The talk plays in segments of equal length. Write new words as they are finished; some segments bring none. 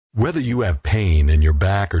Whether you have pain in your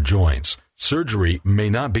back or joints, surgery may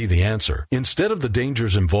not be the answer. Instead of the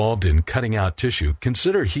dangers involved in cutting out tissue,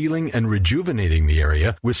 consider healing and rejuvenating the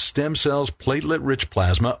area with stem cells, platelet-rich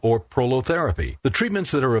plasma, or prolotherapy. The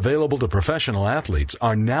treatments that are available to professional athletes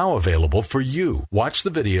are now available for you. Watch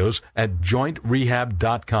the videos at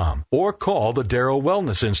jointrehab.com or call the Darrow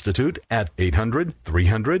Wellness Institute at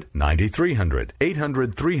 800-300-9300.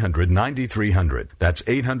 800-300-9300. That's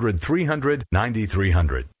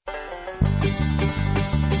 800-300-9300.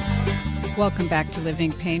 Welcome back to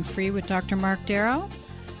Living Pain-Free with Dr. Mark Darrow.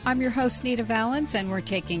 I'm your host, Nita Valens, and we're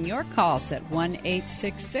taking your calls at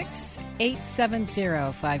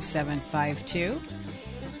 1-866-870-5752.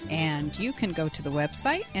 And you can go to the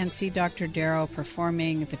website and see Dr. Darrow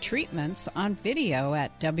performing the treatments on video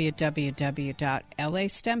at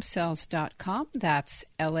www.lastemcells.com. That's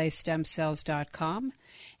lastemcells.com.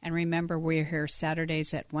 And remember, we're here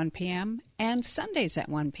Saturdays at 1 p.m. and Sundays at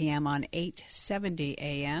 1 p.m. on 870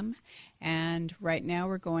 a.m. And right now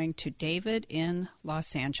we're going to David in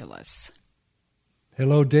Los Angeles.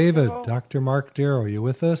 Hello, David. Hello. Dr. Mark Darrow, you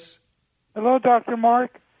with us? Hello, Dr.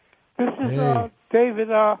 Mark. This is Hey.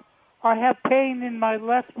 David. I have pain in my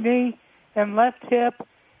left knee and left hip,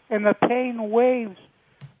 and the pain waves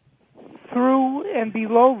through and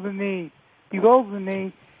below the knee.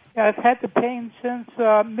 I've had the pain since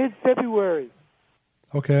mid-February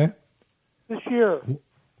Okay. this year.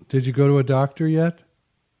 Did you go to a doctor yet?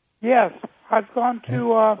 Yes, I've gone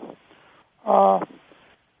to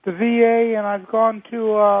the VA, and I've gone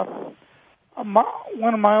to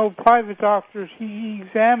one of my old private doctors. He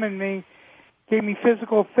examined me, gave me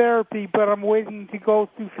physical therapy, but I'm waiting to go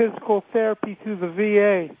through physical therapy through the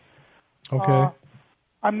VA. Okay.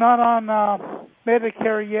 I'm not on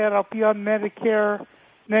Medicare yet. I'll be on Medicare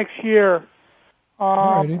next year.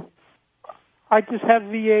 Alrighty. I just have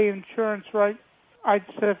VA insurance I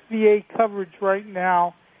just have VA coverage right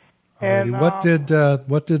now. And What did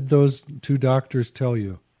those two doctors tell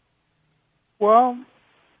you? Well,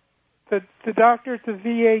 the doctor at the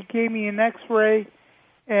VA gave me an X-ray,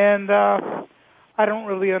 and I don't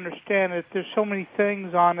really understand it. There's so many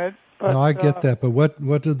things on it. But, No, I get that, but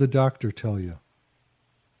what did the doctor tell you?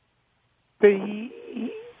 He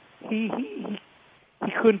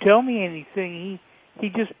couldn't tell me anything. He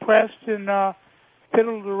just pressed and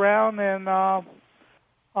fiddled around and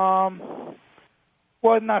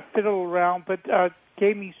well, not fiddled around, but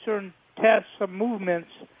gave me certain tests, some movements.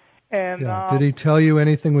 And Yeah. Did he tell you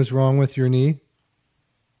anything was wrong with your knee?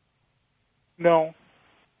 No.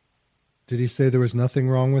 Did he say there was nothing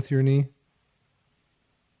wrong with your knee?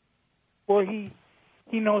 Well, he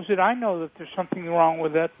knows that I know that there's something wrong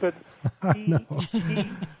with it, but he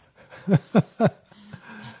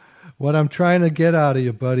What I'm trying to get out of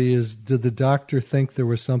you, buddy, is did the doctor think there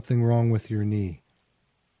was something wrong with your knee?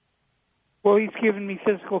 well, he's given me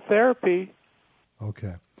physical therapy.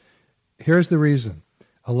 Okay. Here's the reason.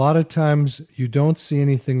 A lot of times you don't see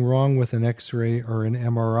anything wrong with an X-ray or an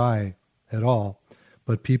MRI at all,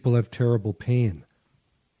 but people have terrible pain.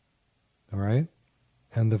 All right?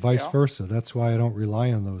 And the vice versa. That's why I don't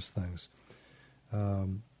rely on those things.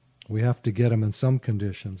 We have to get them in some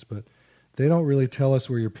conditions, but they don't really tell us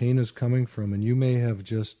where your pain is coming from, and you may have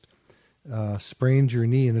just sprained your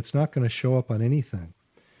knee, and it's not going to show up on anything.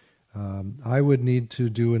 I would need to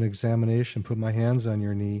do an examination, put my hands on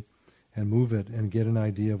your knee, and move it and get an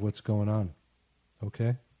idea of what's going on.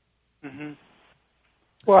 Okay? Mm-hmm.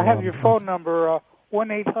 Well, I have your phone number,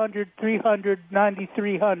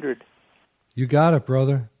 1-800-300-9300. You got it,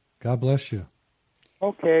 brother. God bless you.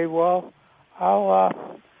 Okay, well,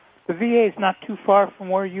 the VA is not too far from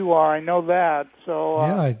where you are. I know that. So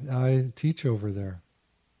Yeah, I teach over there.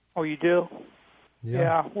 Oh, you do?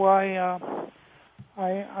 Yeah. Well,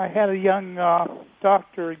 I had a young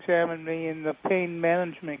doctor examine me in the pain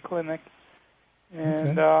management clinic,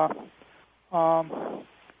 and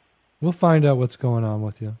We'll find out what's going on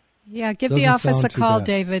with you. Yeah, give Doesn't the office a sound too call, bad.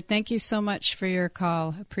 David. Thank you so much for your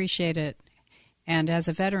call. Appreciate it. And as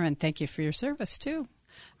a veteran, thank you for your service, too.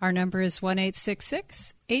 Our number is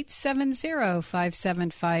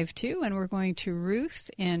 1-866-870-5752, and we're going to Ruth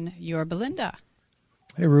in Yorba Linda.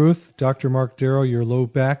 Hey, Ruth. Dr. Mark Darrow, your low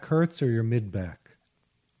back hurts or your mid back?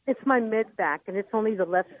 It's my mid back, and it's only the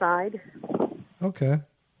left side. Okay.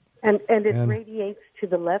 And it radiates to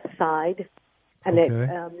the left side, and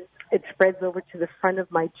it spreads over to the front of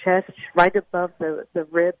my chest, right above the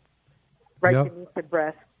rib, right beneath the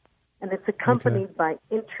breast. And it's accompanied by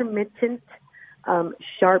intermittent,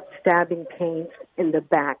 sharp stabbing pains in the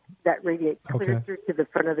back that radiate clear through to the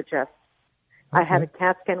front of the chest. I had a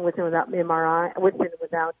CAT scan with and without MRI, with and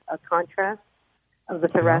without a contrast, of the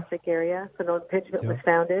thoracic area, so no impingement was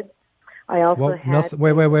founded. I also had...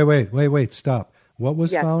 Wait, stop. What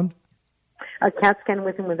was found? A CAT scan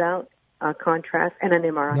with and without contrast, and an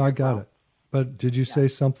MRI. No, I got it. But did you say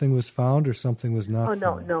something was found or something was not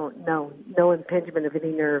found? Oh, no impingement of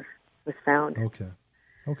any nerve was found. Okay.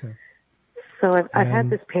 So I've had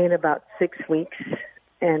this pain about 6 weeks,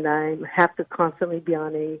 and I have to constantly be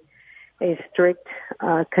on a strict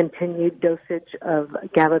continued dosage of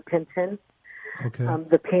gabapentin. Okay.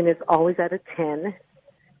 The pain is always at a 10.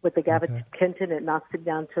 With the gabapentin, it knocks it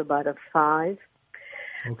down to about a 5.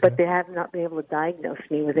 Okay. But they have not been able to diagnose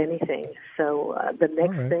me with anything. So the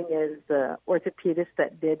next thing is the orthopedist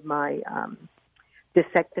that did my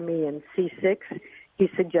discectomy in C6.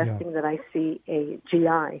 He's suggesting that I see a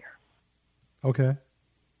GI. Okay.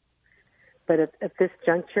 But at this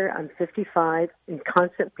juncture, I'm 55, in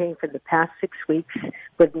constant pain for the past 6 weeks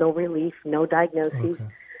with no relief, no diagnoses. Okay.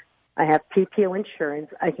 I have PPO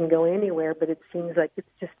insurance. I can go anywhere, but it seems like it's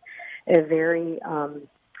just a very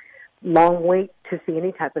long wait to see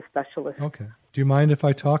any type of specialist. Okay. Do you mind if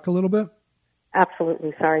I talk a little bit?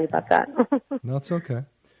 Absolutely. Sorry about that. No, it's okay.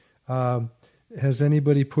 Has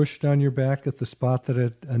anybody pushed on your back at the spot that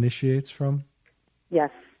it initiates from?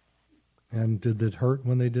 Yes. And did it hurt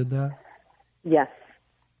when they did that? Yes.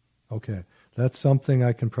 Okay. That's something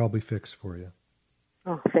I can probably fix for you.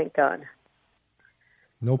 Oh, thank God.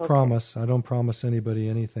 No promise. I don't promise anybody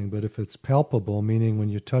anything, but if it's palpable, meaning when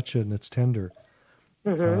you touch it and it's tender,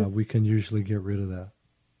 we can usually get rid of that.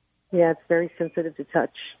 Yeah, it's very sensitive to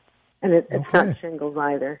touch. And it's not shingles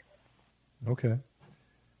either. Okay.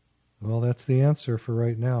 Well, that's the answer for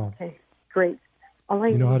right now. Okay, great.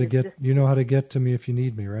 You know how to get to me if you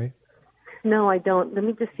need me, right? No, I don't. Let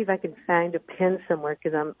me just see if I can find a pen somewhere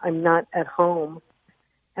because I'm not at home.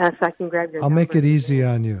 So I can grab your I'll number. Make it easy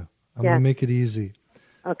on you. I'm going to make it easy.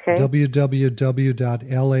 Okay.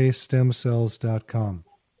 www.lastemcells.com.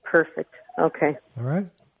 Perfect. Okay. All right.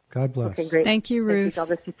 God bless. Okay, great. Thank you, Ruth. God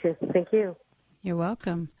bless you too. Thank you. You're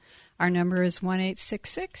welcome. Our number is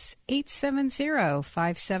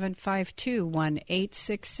 1-866-870-5752,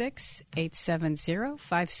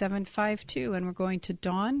 1-866-870-5752, and we're going to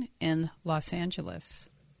Dawn in Los Angeles.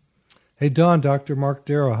 Hey, Dawn, Dr. Mark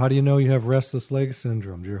Darrow, how do you know you have restless leg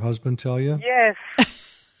syndrome? Did your husband tell you? Yes.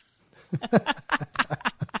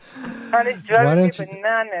 And it's driving me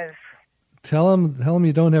bananas. Tell him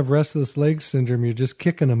you don't have restless leg syndrome. You're just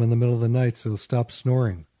kicking him in the middle of the night so he'll stop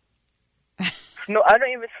snoring. No, I don't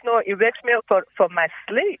even snore. It wakes me up for my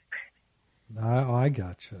sleep. I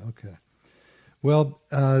gotcha. Okay. Well,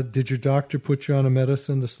 did your doctor put you on a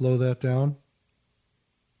medicine to slow that down?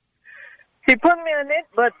 He put me on it,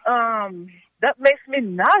 but that makes me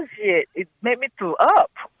nauseate. It made me throw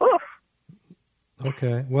up. Oof.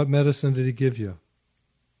 Okay. What medicine did he give you?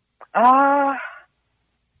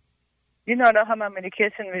 You know, I don't have my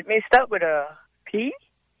medication with me. Start with a P.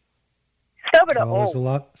 Start with an O. There's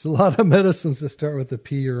a lot of medicines that start with a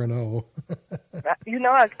P or an O. You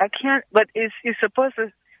know, I can't. But it's supposed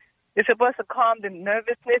to calm the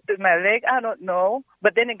nervousness in my leg. I don't know.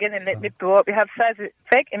 But then again, it let me throw up. It have side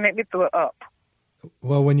effect and make me throw up.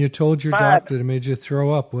 Well, when you told your doctor it made you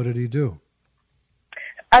throw up, what did he do?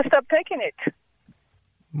 I stopped taking it.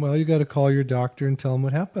 Well, you got to call your doctor and tell him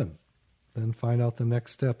what happened. Then find out the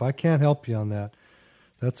next step. I can't help you on that.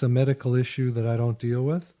 That's a medical issue that I don't deal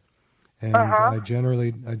with, and I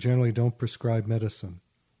generally don't prescribe medicine.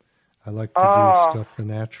 I like to do stuff the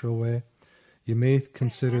natural way. You may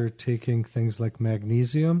consider taking things like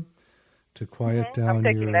magnesium to quiet down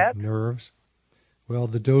your nerves. Well,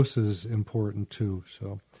 the dose is important too.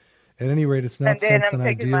 So, at any rate, it's not something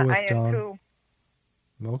I deal with, Dawn.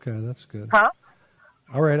 Okay, that's good. Huh?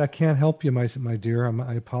 All right, I can't help you, my dear.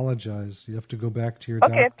 I apologize. You have to go back to your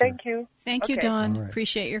doctor. Okay, thank you. Thank you, Dawn. Right.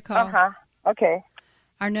 Appreciate your call. Okay.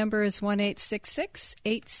 Our number is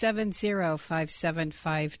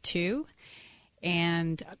 1-866-870-5752.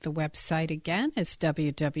 And the website again is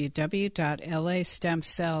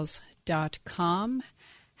www.lastemcells.com.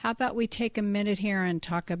 How about we take a minute here and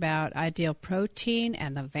talk about Ideal Protein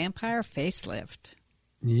and the Vampire Facelift?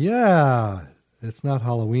 Yeah. It's not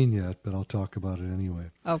Halloween yet, but I'll talk about it anyway.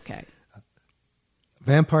 Okay.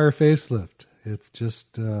 Vampire Facelift. It's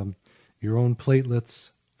just your own platelets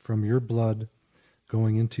from your blood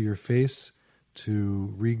going into your face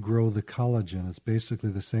to regrow the collagen. It's basically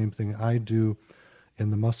the same thing I do in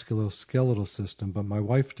the musculoskeletal system, but my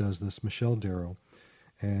wife does this, Michelle Darrow,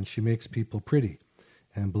 and she makes people pretty.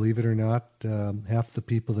 And believe it or not, half the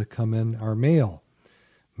people that come in are male.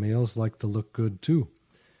 Males like to look good too.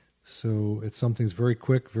 So it's something that's very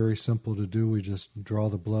quick, very simple to do. We just draw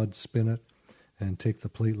the blood, spin it, and take the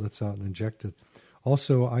platelets out and inject it.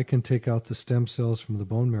 Also, I can take out the stem cells from the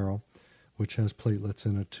bone marrow, which has platelets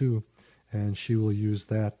in it too, and she will use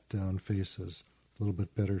that on faces. A little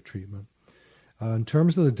bit better treatment. In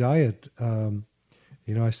terms of the diet,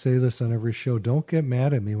 I say this on every show, don't get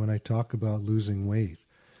mad at me when I talk about losing weight,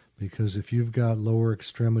 because if you've got lower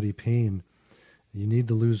extremity pain, you need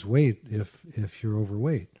to lose weight if you're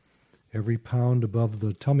overweight. Every pound above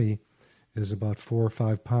the tummy is about 4 or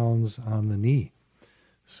 5 pounds on the knee.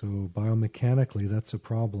 So biomechanically, that's a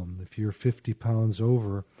problem. If you're 50 pounds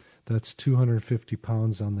over, that's 250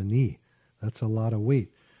 pounds on the knee. That's a lot of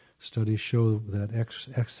weight. Studies show that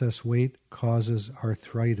excess weight causes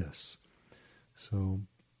arthritis. So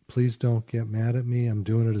please don't get mad at me. I'm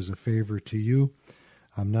doing it as a favor to you.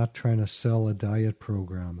 I'm not trying to sell a diet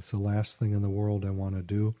program. It's the last thing in the world I want to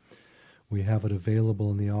do. We have it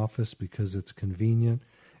available in the office because it's convenient,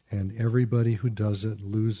 and everybody who does it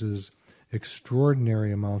loses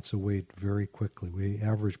extraordinary amounts of weight very quickly. We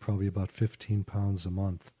average probably about 15 pounds a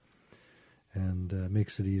month, and it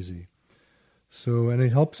makes it easy. So, and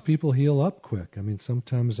it helps people heal up quick. I mean,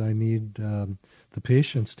 sometimes I need the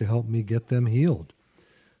patients to help me get them healed.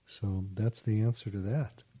 So that's the answer to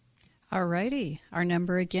that. All righty. Our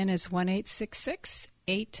number again is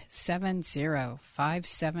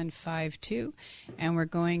 1-866-870-5752. And we're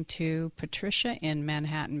going to Patricia in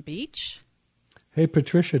Manhattan Beach. Hey,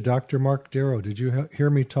 Patricia, Dr. Mark Darrow, did you hear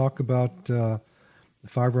me talk about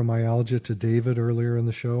fibromyalgia to David earlier in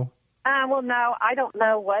the show? Well, no, I don't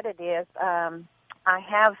know what it is. I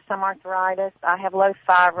have some arthritis. I have low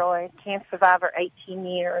thyroid, cancer survivor, 18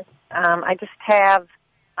 years. I just have,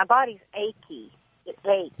 my body's achy. It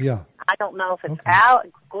aches. Yeah. I don't know if it's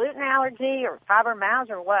gluten allergy or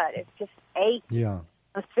fibromyalgia or what. It's just achy. Yeah.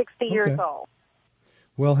 I'm 60 years old.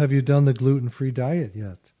 Well, have you done the gluten-free diet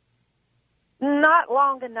yet? Not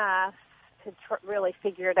long enough to really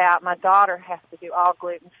figure it out. My daughter has to do all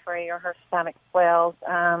gluten-free or her stomach swells.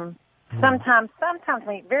 Sometimes,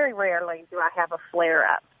 very rarely do I have a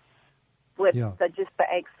flare-up with just the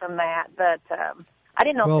aches from that. But I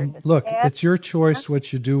didn't know. Well, look, it's your choice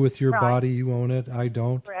what you do with your body. You own it. I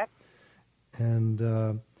don't. Correct.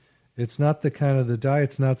 And it's not the kind of the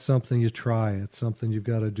diet's not something you try. It's something you've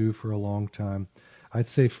got to do for a long time. I'd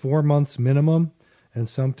say 4 months minimum, and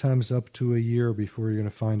sometimes up to a year before you're going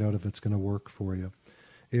to find out if it's going to work for you.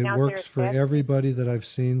 It works for everybody that I've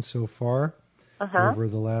seen so far over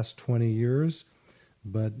the last 20 years.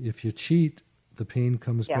 But if you cheat, the pain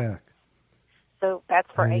comes back. So that's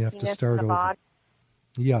for and you have to start over. Body?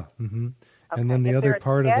 Yeah. Mm-hmm. Okay. And then the other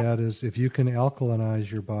part of that is if you can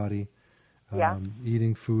alkalinize your body,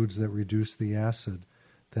 eating foods that reduce the acid,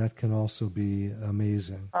 that can also be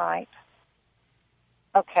amazing. Right.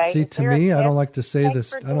 Okay. See, to me, I don't like to say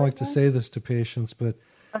this. I don't like to say this to patients, but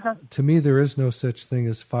to me, there is no such thing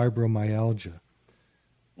as fibromyalgia.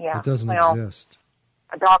 Yeah. It doesn't exist.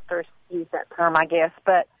 Doctors use that term, I guess,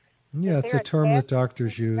 but it's a term that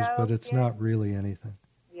doctors use, but it's not really anything.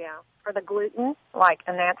 Yeah. For the gluten, like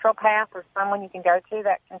a naturopath or someone you can go to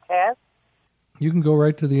that can test. You can go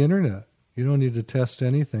right to the internet. You don't need to test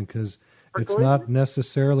anything because it's gluten? Not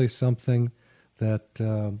necessarily something that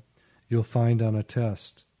you'll find on a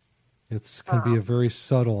test. It can be a very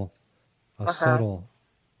subtle, subtle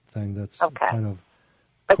thing that's kind of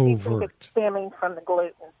covert. You think it's stemming from the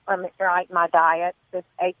gluten, from my diet, this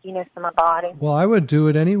achiness in my body? Well, I would do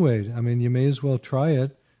it anyway. I mean, you may as well try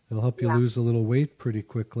it. It'll help you lose a little weight pretty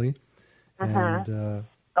quickly. And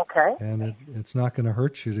and it's not going to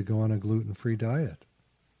hurt you to go on a gluten-free diet.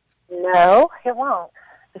 No, it won't.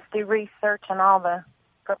 Just do research on all the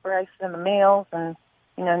preparation of the meals and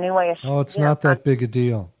new way of. Oh, it's not that big a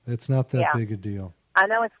deal. It's not that big a deal. I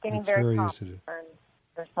know it's getting very popular.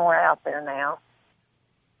 There's more out there now.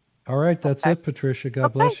 All right, that's it, Patricia.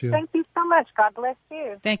 God bless you. Thank you so much. God bless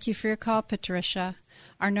you. Thank you for your call, Patricia.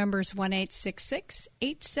 Our number is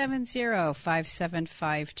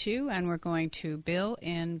 1-866-870-5752, and we're going to Bill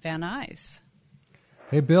in Van Nuys.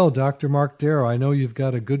 Hey, Bill, Dr. Mark Darrow, I know you've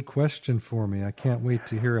got a good question for me. I can't wait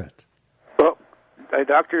to hear it. Well,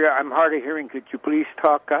 Doctor, I'm hard of hearing. Could you please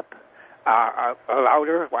talk up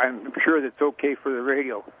louder? I'm sure that's okay for the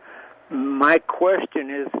radio. My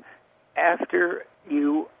question is, after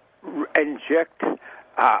you inject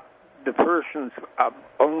the person's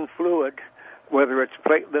own fluid, whether it's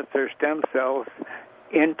platelets or stem cells,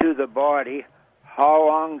 into the body, how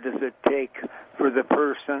long does it take for the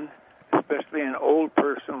person, especially an old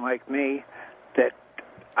person like me, that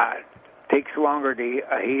takes longer to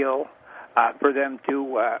heal, for them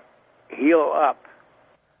to heal up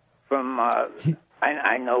from...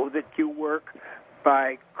 I know that you work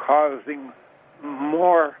by causing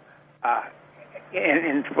more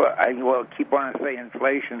I will keep on to say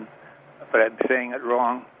inflation, but I'm saying it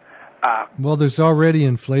wrong. Well, there's already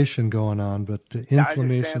inflation going on, but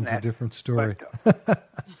inflammation's a different story. But,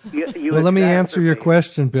 well, let me answer your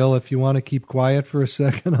question, Bill. If you want to keep quiet for a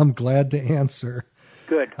second, I'm glad to answer.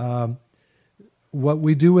 Good. What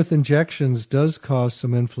we do with injections does cause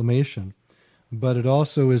some inflammation, but it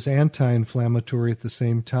also is anti-inflammatory at the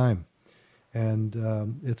same time.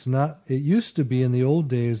 And it's not. It used to be in the old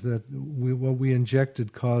days that what we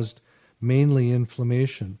injected caused mainly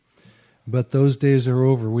inflammation, but those days are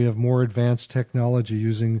over. We have more advanced technology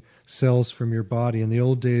using cells from your body. In the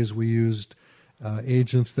old days, we used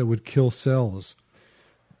agents that would kill cells,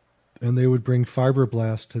 and they would bring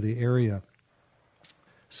fibroblasts to the area.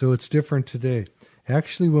 So it's different today.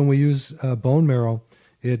 Actually, when we use bone marrow,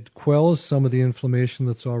 it quells some of the inflammation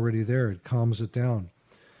that's already there. It calms it down.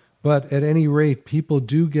 But at any rate, people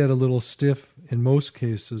do get a little stiff in most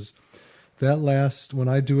cases. That lasts, when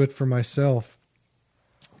I do it for myself,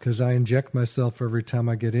 because I inject myself every time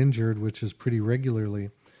I get injured, which is pretty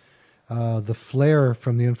regularly, the flare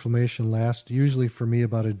from the inflammation lasts usually for me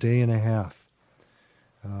about a day and a half.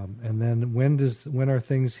 And then when are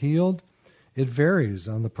things healed? It varies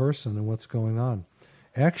on the person and what's going on.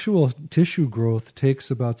 Actual tissue growth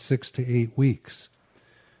takes about 6 to 8 weeks.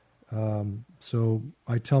 So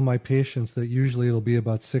I tell my patients that usually it'll be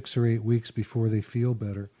about 6 or 8 weeks before they feel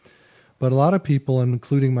better. But a lot of people,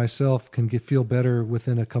 including myself, can feel better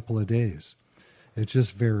within a couple of days. It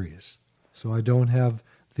just varies. So I don't have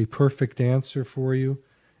the perfect answer for you,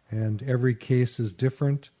 and every case is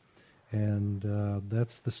different, and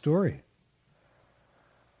that's the story.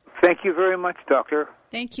 Thank you very much, Doctor.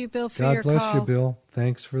 Thank you, Bill, for your call. God bless you, Bill.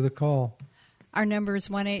 Thanks for the call. Our number is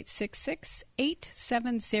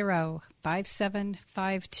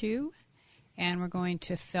 1-866-870-5752, and we're going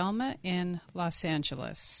to Thelma in Los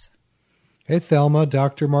Angeles. Hey, Thelma.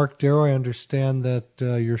 Dr. Mark Darrow, I understand that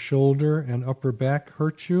your shoulder and upper back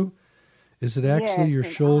hurt you. Is it actually your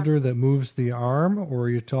shoulder that moves the arm, or are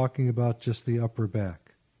you talking about just the upper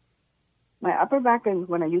back? My upper back is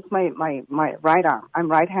when I use my right arm. I'm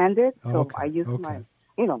right-handed, so I use my,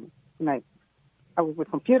 I work with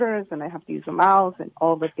computers, and I have to use a mouse and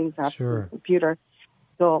all the things I have to use with a computer.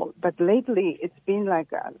 So, but lately it's been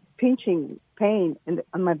like a pinching pain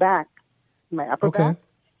on my back, my upper back,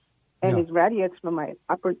 and it radiates from my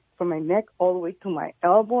neck all the way to my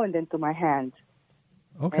elbow and then to my hand.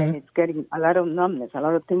 Okay. And it's getting a lot of numbness, a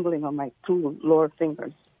lot of tingling on my 2 lower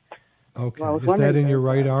fingers. Okay. So is that in your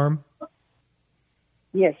right arm?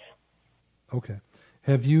 Yes. Okay.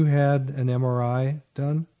 Have you had an MRI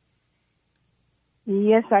done?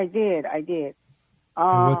 Yes, I did. And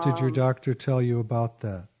what did your doctor tell you about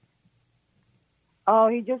that? Oh,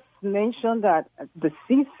 he just mentioned that the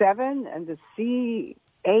C7 and the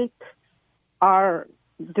C8 are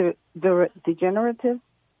degenerative,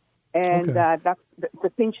 and that's the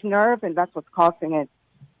pinched nerve, and that's what's causing it.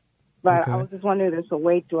 But I was just wondering if there's a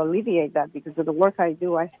way to alleviate that, because of the work I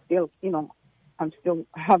do, I still, I'm still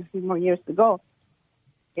have a few more years to go.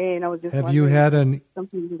 And I was just Have you had an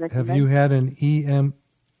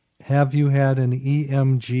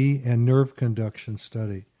EMG and nerve conduction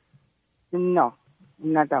study? No,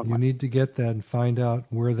 not that one. You need to get that and find out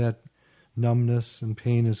where that numbness and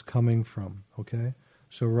pain is coming from, okay?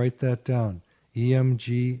 So write that down.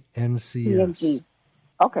 EMG, NCS. EMG.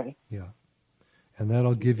 Okay. Yeah. And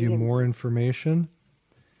that'll give you more information.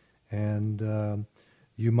 And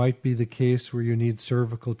you might be the case where you need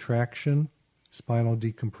cervical traction, spinal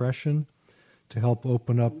decompression, to help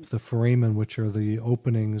open up the foramen, which are the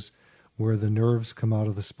openings where the nerves come out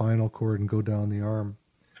of the spinal cord and go down the arm.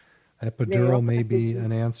 Epidural may be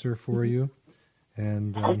an answer for you.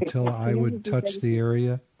 And until I would touch the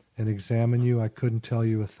area and examine you, I couldn't tell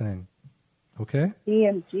you a thing. Okay?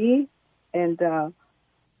 EMG, and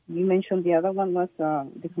you mentioned the other one was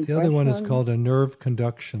decompression. The other one is called a nerve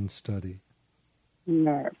conduction study.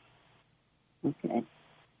 Nerve. Okay.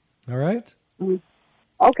 All right?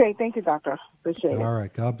 Okay, thank you, Doctor. Appreciate it. All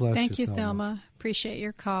right, God bless you. Thank you, Thelma. Appreciate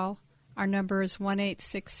your call. Our number is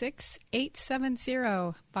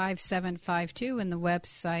 1-866-870-5752, and the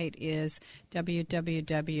website is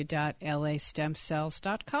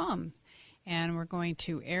www.lastemcells.com. And we're going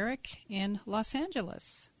to Eric in Los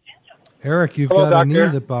Angeles. Eric, you've got a knee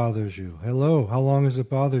that bothers you. Hello. How long has it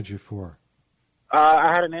bothered you for?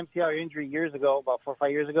 I had an MCL injury years ago, about 4 or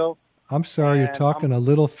 5 years ago. I'm sorry, you're talking a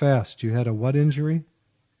little fast. You had a what injury?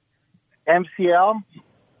 MCL.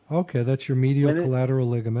 Okay, that's your medial collateral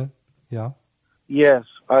ligament. Yeah. Yes,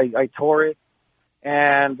 I tore it,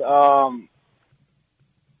 and I'm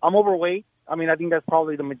overweight. I mean, I think that's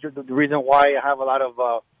probably the reason why I have a lot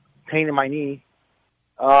of pain in my knee.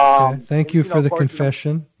 Okay. Thank you for the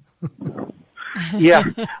confession. Yeah,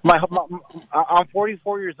 I'm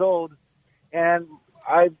 44 years old, and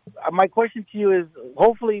my question to you is: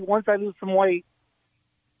 hopefully, once I lose some weight,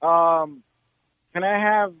 can I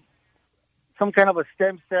have some kind of a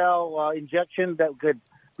stem cell injection that could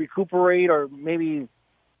recuperate or maybe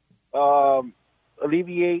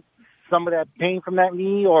alleviate some of that pain from that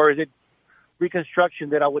knee, or is it reconstruction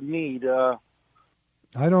that I would need? I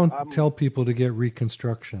don't tell people to get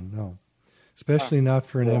reconstruction, no, especially not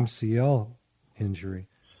for an MCL injury.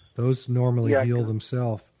 Those normally heal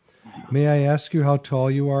themselves. May I ask you how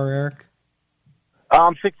tall you are, Eric?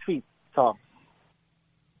 I'm 6 feet tall.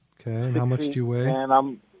 Okay, and how much do you weigh?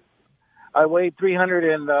 And I weigh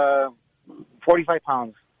 345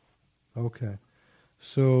 pounds. Okay.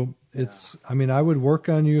 So I would work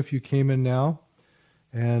on you if you came in now.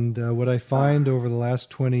 And what I find over the last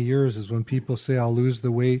 20 years is when people say, I'll lose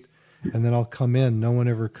the weight and then I'll come in, no one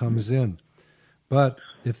ever comes in. But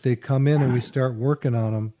if they come in and we start working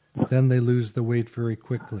on them, then they lose the weight very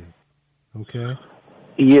quickly. Okay?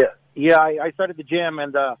 Yeah, I started the gym,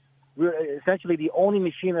 and essentially the only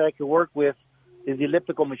machine that I could work with is the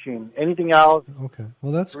elliptical machine. Anything else? Okay.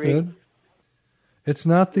 Well, that's good. It's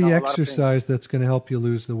not the exercise that's going to help you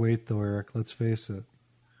lose the weight, though, Eric. Let's face it.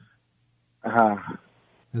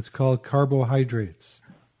 It's called carbohydrates.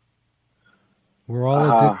 We're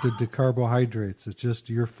all addicted to carbohydrates. It's just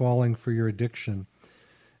you're falling for your addiction,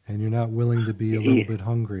 and you're not willing to be a little bit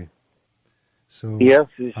hungry. So yes,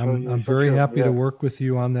 I'm very happy to work with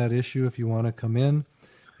you on that issue if you want to come in.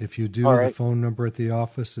 If you do, the phone number at the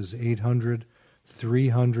office is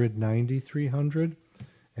 800-300-9300,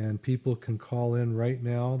 and people can call in right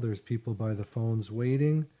now. There's people by the phones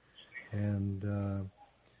waiting, and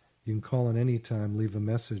you can call in any time, leave a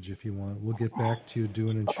message if you want. We'll get back to you, do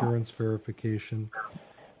an insurance verification,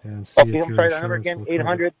 and see if your insurance will cover. Again,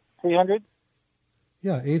 800-300?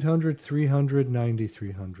 Yeah,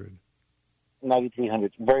 800-300-9300.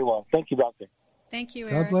 9300. Very well. Thank you, Doctor. Thank you,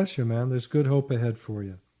 Eric. God bless you, man. There's good hope ahead for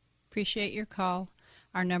you. Appreciate your call.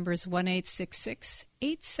 Our number is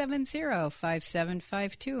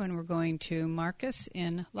 1-866-870-5752, and we're going to Marcus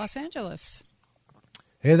in Los Angeles.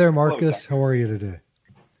 Hey there, Marcus. How are you today?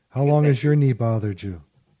 How long has your knee bothered you?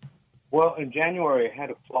 Well, in January, I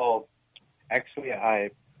had a fall. Actually,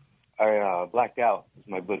 I blacked out.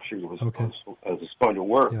 My blood sugar was going to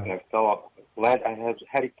work, and I fell off. I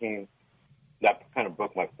had a cane that kind of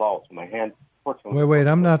broke my fall, so my hand. Wait,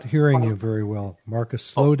 I'm not hearing you very well. Marcus,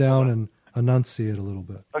 slow down and enunciate a little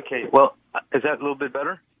bit. Okay, well, is that a little bit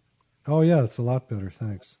better? Oh, yeah, it's a lot better,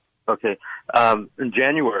 thanks. Okay, in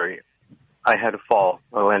January, I had a fall.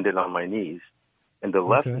 I landed on my knees, and the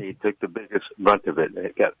left knee took the biggest brunt of it.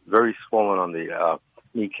 It got very swollen on the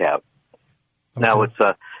kneecap. Now, it's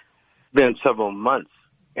been several months,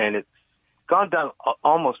 and it's gone down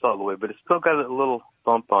almost all the way, but it's still got a little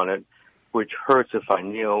bump on it, which hurts if I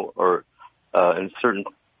kneel or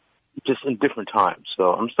just in different times. So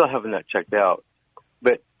I'm still having that checked out.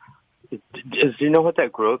 But do you know what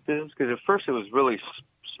that growth is? Because at first it was really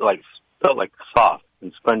felt like soft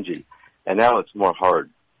and spongy, and now it's more hard.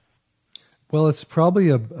 Well, it's probably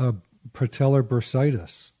a patellar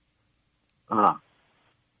bursitis.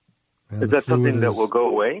 Is that something that will go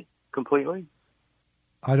away completely?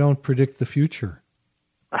 I don't predict the future.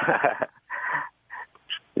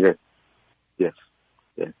 Yes.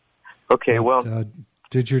 Okay, well...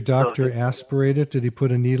 did your doctor aspirate it? Did he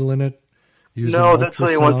put a needle in it? No, that's what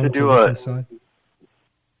he wants to do.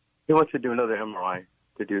 He wants to do another MRI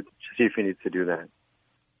to see if he needs to do that.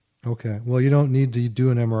 Okay. Well, you don't need to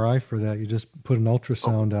do an MRI for that. You just put an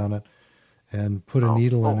ultrasound on it and put a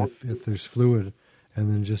needle in if there's fluid,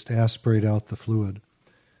 and then just aspirate out the fluid.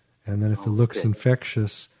 And then if it looks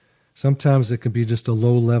infectious, sometimes it can be just a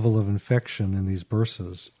low level of infection in these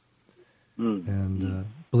bursas. And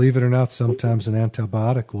believe it or not, sometimes an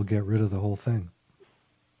antibiotic will get rid of the whole thing.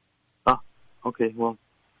 Okay. Well,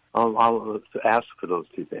 I'll ask for those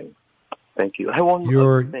two things. Thank you. I have one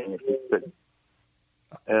other thing, if you could.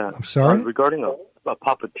 I'm sorry? Regarding a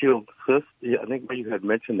popliteal cyst, I think you had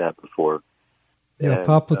mentioned that before. Yeah,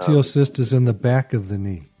 popliteal cyst is in the back of the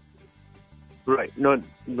knee. Right. No,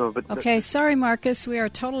 but... Okay, sorry, Marcus. We are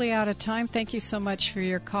totally out of time. Thank you so much for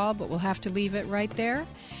your call, but we'll have to leave it right there.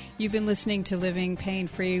 You've been listening to Living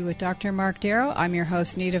Pain-Free with Dr. Mark Darrow. I'm your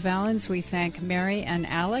host, Nita Valens. We thank Mary and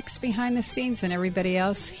Alex behind the scenes and everybody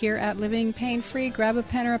else here at Living Pain-Free. Grab a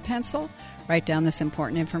pen or a pencil. Write down this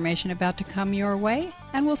important information about to come your way,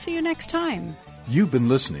 and we'll see you next time. You've been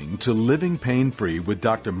listening to Living Pain-Free with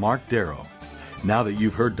Dr. Mark Darrow. Now that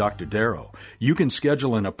you've heard Dr. Darrow, you can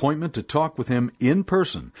schedule an appointment to talk with him in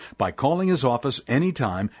person by calling his office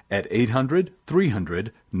anytime at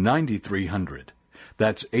 800-300-9300.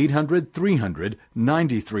 That's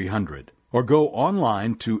 800-300-9300. Or go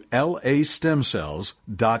online to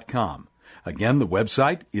lastemcells.com. Again, the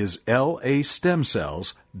website is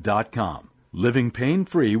lastemcells.com. Living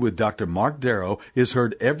Pain-Free with Dr. Mark Darrow is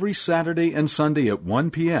heard every Saturday and Sunday at 1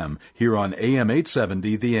 p.m. here on AM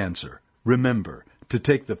 870 The Answer. Remember, to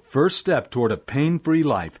take the first step toward a pain-free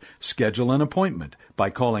life, schedule an appointment by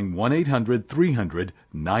calling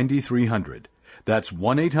 1-800-300-9300. That's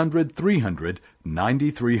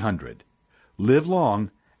 1-800-300-9300. Live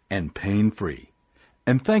long and pain-free.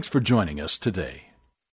 And thanks for joining us today.